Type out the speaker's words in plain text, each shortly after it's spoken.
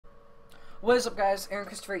What is up, guys? Aaron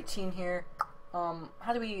Christopher 18 here. I'm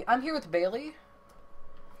here with Bailey.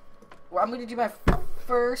 Well, I'm gonna do my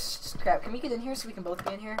first. Crap, can we get in here so we can both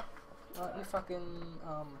be in here? You fucking.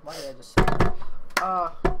 Why did I just say?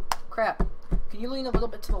 Crap. Can you lean a little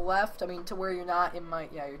bit to the left? I mean, to where you're not in my.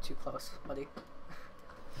 Yeah, you're too close, buddy.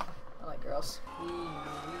 I like girls.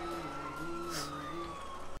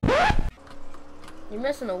 You're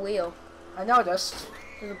missing a wheel. I noticed.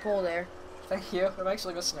 There's a pole there. Thank you. I'm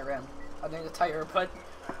actually missing a rim. I need a tire, but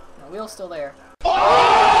the wheel's still there.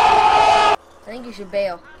 I think you should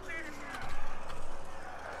bail.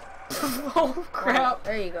 Oh crap! Oh,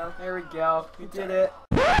 there you go. There we go. We did it.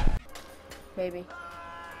 Maybe.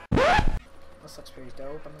 This looks pretty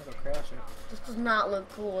dope. I'm gonna go crash it. This does not look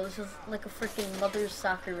cool. This is like a freaking mother's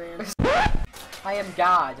soccer man. I am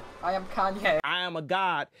God. I am Kanye. I am a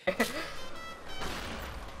god.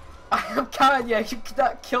 I am Kanye. You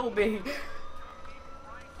cannot kill me.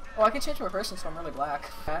 Oh, I can change my person so I'm really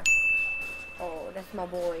black. Okay. Oh, that's my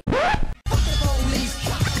boy.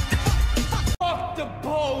 Fuck the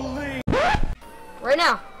police! Right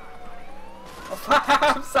now.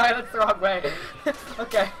 I'm sorry, that's the wrong way.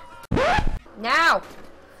 Okay. Now.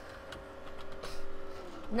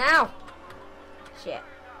 Now. Shit.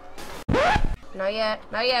 Not yet.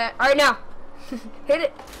 Not yet. Alright, now. Hit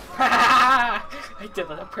it. I did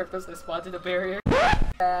that on purpose. I spawned in a barrier.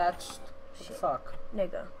 What the fuck?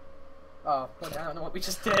 Nigga. Oh, wait, I don't know what we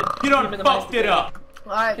just did. You done fucked it up!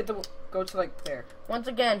 Alright. Hit the, go to like there. Once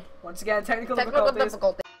again. Once again, technical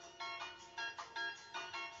Difficulty.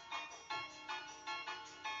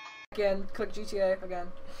 Again, click GTA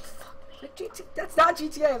again. Click GTA. That's not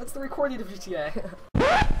GTA. That's the recording of GTA. You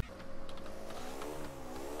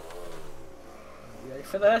ready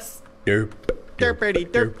for this? Derp. Derpity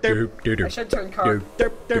derp derp derp. I should turn car.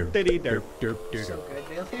 Derp derp derp derp derp derp. So good,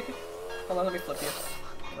 Bailey. Hold on, let me flip you.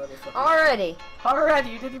 Already. Already,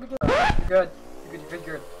 you didn't even get. You're good. You're good. You're good.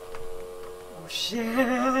 You're good. Oh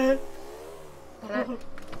shit!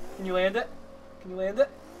 Can you land it? Can you land it?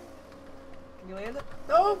 Can you land it?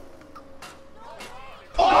 No!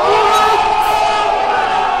 Oh,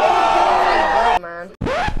 man.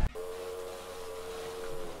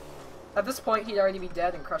 At this point, he'd already be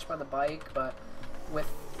dead and crushed by the bike, but with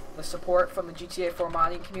the support from the GTA 4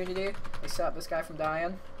 modding community, they stopped this guy from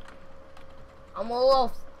dying. I'm a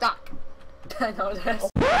little stuck. I know this.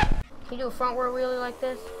 Can you do a frontward wheelie like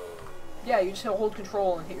this? Yeah, you just hold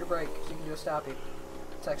control and hit your brake, so you can do a stoppie.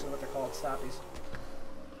 That's actually what they're called, stoppies.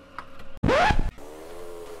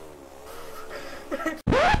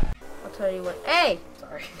 I'll tell you what. Hey!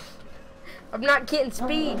 Sorry. I'm not getting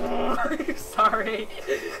speed. Sorry.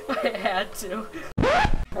 I had to.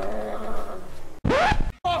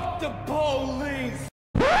 Fuck the police!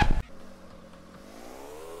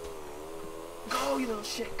 Go, you little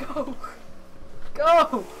shit, go!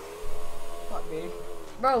 Go! Fuck me.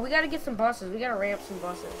 Bro, we gotta get some buses. We gotta ramp some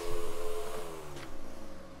buses.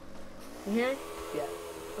 You hear? Yeah.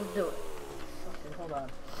 Let's do it. Fucking hold on.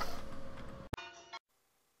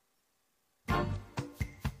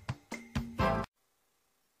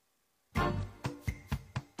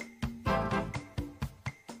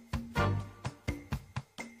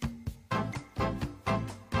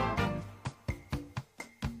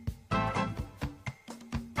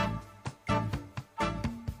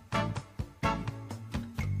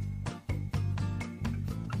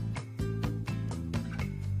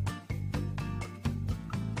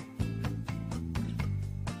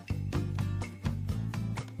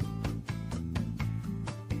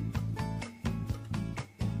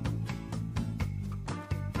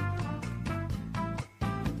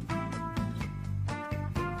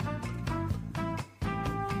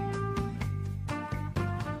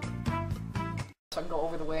 So I can go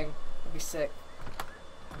over the wing. That'd be sick.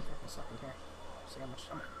 What's up in here? See how much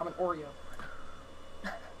I'm an Oreo.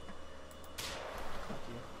 Fuck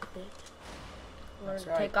you. We're That's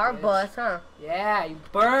gonna right, take our bitch. bus, huh? Yeah, you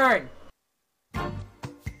burn!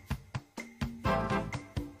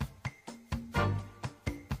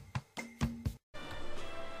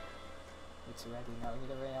 It's ready now, we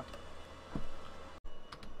need a ramp.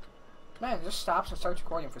 Man, it just stops and starts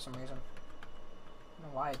recording for some reason. I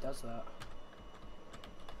don't know why it does that.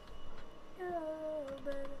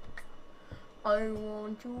 I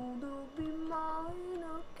want you to be mine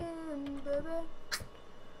again, baby.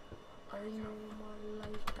 I know my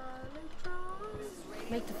lifestyle is strong.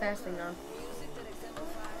 Make the fast thing on.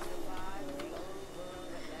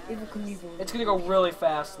 Evil Knievel. It's gonna go really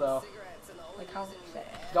fast though. Like how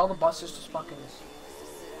fast? All the buses just fucking.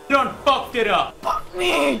 You done fucked it up! Fuck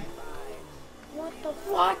me! What the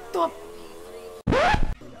What the?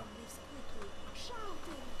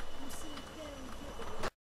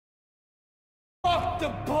 the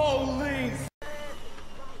police!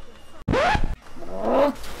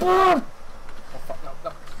 Oh, fuck,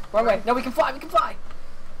 no. Wrong way. No, we can fly. We can fly.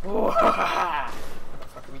 What the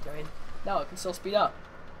fuck are we doing? No, it can still speed up.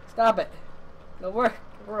 Stop it. No, we're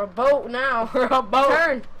a boat now. We're a boat.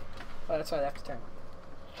 Turn. Oh, that's right. I have to turn.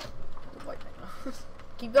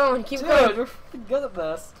 Keep going. Keep Dude, going. we're fucking good at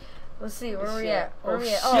this. Let's see. Where we Shit. at? Where Oh, we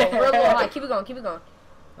at? shit. Oh, we're a little high. Keep it going. Keep it going.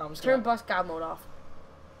 No, I'm just Turn gonna bus god mode off.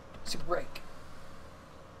 super brake.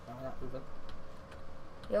 No, we're not moving.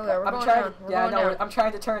 Yo, we're I'm going trying down. to. We're Yeah, going no, down. I'm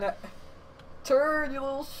trying to turn it. Turn, you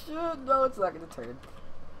little shit. No, it's not gonna turn.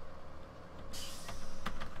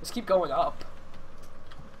 Just keep going up.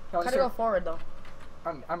 No, Gotta go forward though.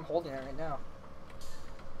 I'm holding it right now.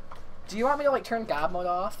 Do you want me to like turn God mode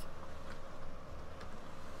off?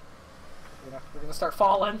 We're gonna start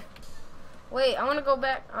falling. Wait, I want to go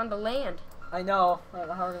back on the land. I know. I don't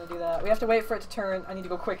know how we're gonna do that. We have to wait for it to turn. I need to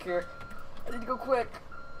go quick here. I need to go quick.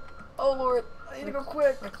 Oh lord, I need to go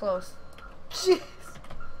quick. We're close. Jeez.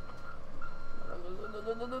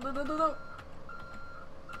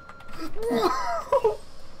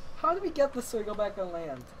 How do we get this so we go back on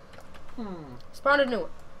land? Spawn a new one.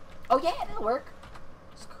 Oh yeah, that'll work.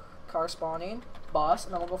 Car spawning, bus,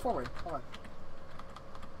 and then we'll go forward. Hold on.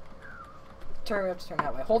 Turn, we have to turn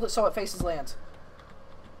that way. Hold it so it faces land.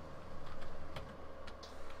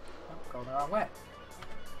 Oh, going the wrong way.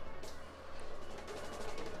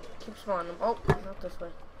 Keep spawning them. Oh, not this way.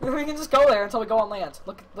 We can just go there until we go on land.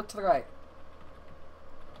 Look to the right.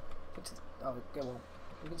 Look to the, oh, okay, well,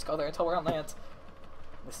 we can just go there until we're on land.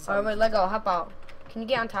 This is how Alright, wait, let go. Hop out. Can you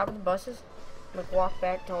get on top of the buses? Like walk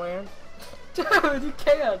back to land? Dude, you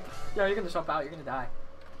can't! Yo, you're gonna jump out, you're gonna die.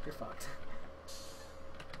 You're fucked.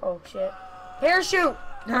 Oh shit. Parachute!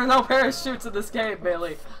 There are no parachutes in this game,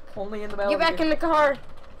 Bailey. Only in the middle. Get back in the car!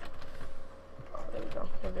 Oh, there we go.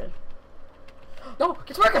 We're good. No,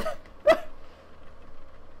 it's working! Oh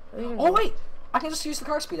Oh wait! I can just use the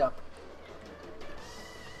car speed up.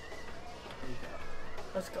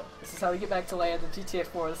 Let's go. This is how we get back to land in GTA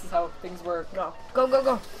 4. This is how things work. Go. Go, go,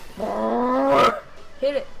 go.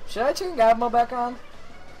 Hit it. Should I turn God mode back on?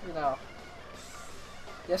 Or no?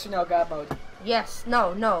 Yes or no, God mode? Yes.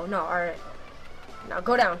 No, no, no. Alright. Now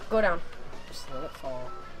go down. Go down. Just let it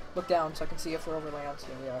fall. Look down so I can see if we're over land.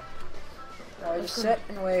 Here we are. Now we just Let's sit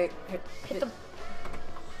and wait. Hit the...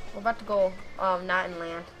 We're about to go, not in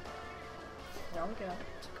land. No, we got it.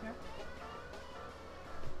 It's okay.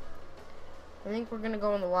 I think we're gonna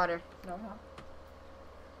go in the water. No, no.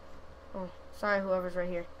 Oh, sorry, whoever's right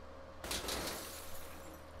here.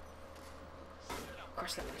 Of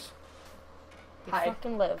course that is. You Hi.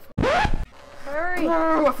 fucking live. Hurry!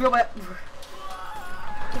 Oh, I feel bad.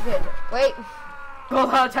 Too good. Wait.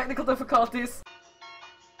 Hold on, technical difficulties.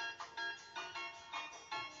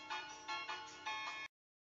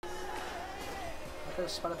 I could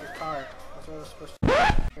have spun up your car. That's what I was supposed to do.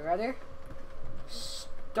 You ready?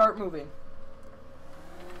 Start moving.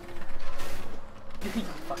 You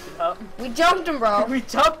fucked it up. We jumped him, bro. We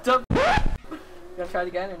jumped him. You gonna try it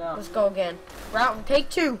again or no? Let's go again. Route, take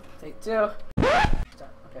 2. Take 2. Start.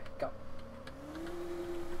 Okay, go.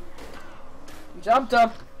 We jumped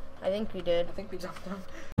him. I think we did. I think we jumped him.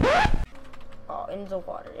 Oh, into the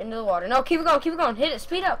water. Into the water. No, keep it going. Keep it going. Hit it.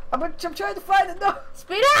 Speed up. I'm trying to find it. No.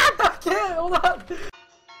 Speed up! I can't. Hold on.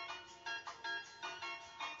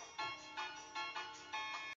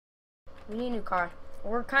 We need a new car.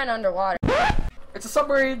 We're kind of underwater. It's a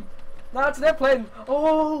submarine. No, it's an airplane.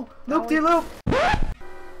 Oh, loop de loop.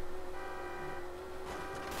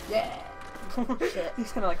 Yeah. Shit.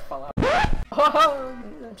 He's gonna like fall out. Oh,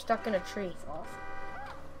 I'm stuck in a tree. that's awesome.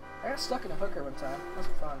 I got stuck in a hooker one time. That was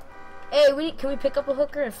fun. Hey, can we pick up a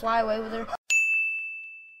hooker and fly away with her?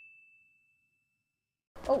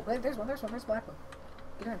 Oh, wait, there's one. There's one. There's a black one.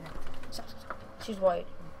 Get her in here. Stop, stop, stop. She's white.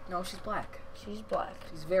 No, she's black. She's black.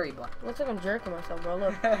 She's very black. Looks like I'm jerking myself, bro.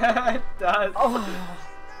 Look. It does. Oh.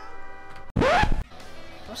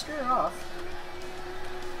 Don't scare her off.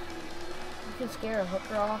 You can scare a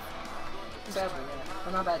hooker off. Sadly, yeah.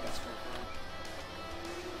 I'm not bad, desperate.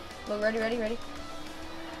 Look, ready, ready, ready.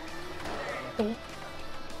 Boom.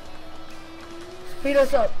 Speed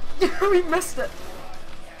us up. We missed it.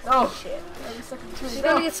 Oh Shit. She's She's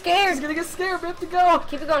gonna get scared. She's gonna get scared. We have to go.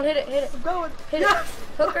 Keep it going. Hit it. Hit it. I'm going. Hit Yes.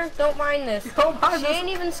 it. Hooker, don't mind this. Don't mind She this. ain't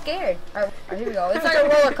even scared. Alright, here we go. It's like a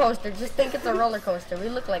roller coaster. Just think it's a roller coaster. We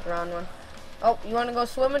look like we're on one. Oh, you want to go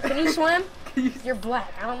swimming? Can you swim? You're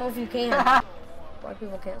black. I don't know if you can. Black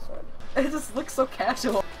people can't swim. It just looks so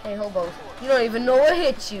casual. Hey, hobos. You don't even know what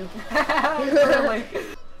hit you. Really.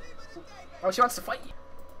 Oh, she wants to fight you.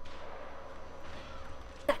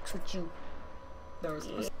 That's what you. There was.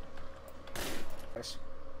 There's.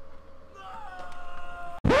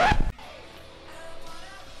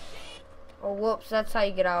 Oh, whoops, that's how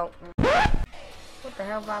you get out. What the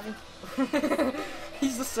hell, Bobby?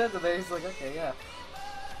 He's just sitting there, he's like, okay, yeah.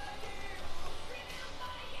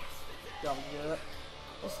 Y'all do it.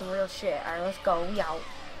 That's some real shit. Alright, let's go. We out.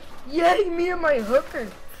 Yay, me and my hooker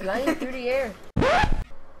flying through the air.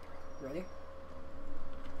 Ready?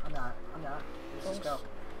 I'm not. Let's just go.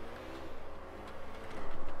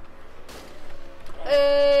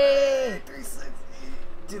 Hey! 360.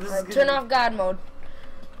 Dude, this is Alright, turn off God mode.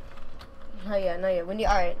 Not yet, not yet. When you,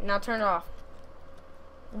 alright, now turn it off.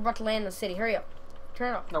 We're about to land in the city. Hurry up.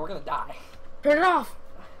 Turn it off. No, we're gonna die. Turn it off!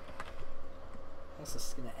 This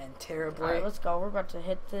is gonna end terribly. Alright, let's go. We're about to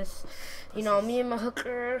hit this. You know, me and my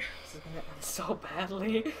hooker. This is gonna end so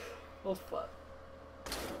badly. Oh, fuck.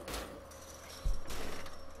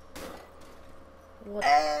 What?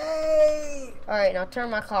 Hey! Alright, now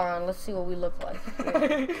turn my car on. Let's see what we look like.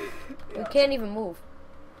 We can't even move.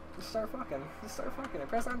 Just start fucking. Just start fucking.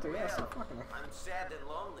 Press enter. Yeah, start fucking. I'm sad and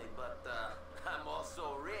lonely, but I'm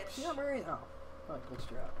also rich. Yeah, Murray. Oh, I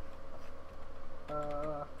glitched you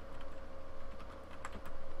out.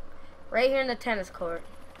 Right here in the tennis court.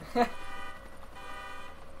 How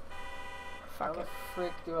Fuck the it.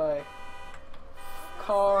 frick do I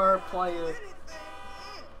car player?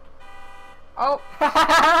 Oh!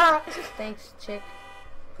 Thanks, chick.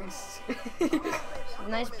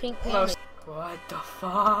 Nice pink painting. What the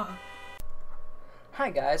fuck? Hi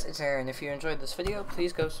guys, it's Aaron. If you enjoyed this video,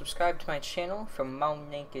 please go subscribe to my channel from Mount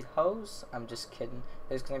Naked Hose. I'm just kidding.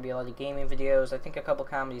 There's going to be a lot of gaming videos, I think a couple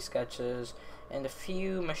comedy sketches, and a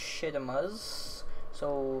few machinimas.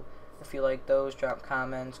 So if you like those, drop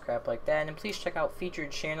comments, crap like that. And please check out featured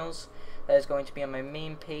channels. That is going to be on my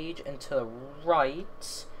main page and to the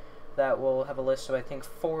right. That will have a list of I think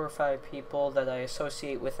 4 or 5 people that I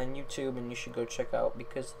associate with on YouTube, and you should go check out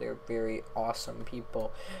because they're very awesome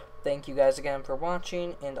people. Thank you guys again for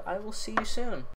watching, and I will see you soon.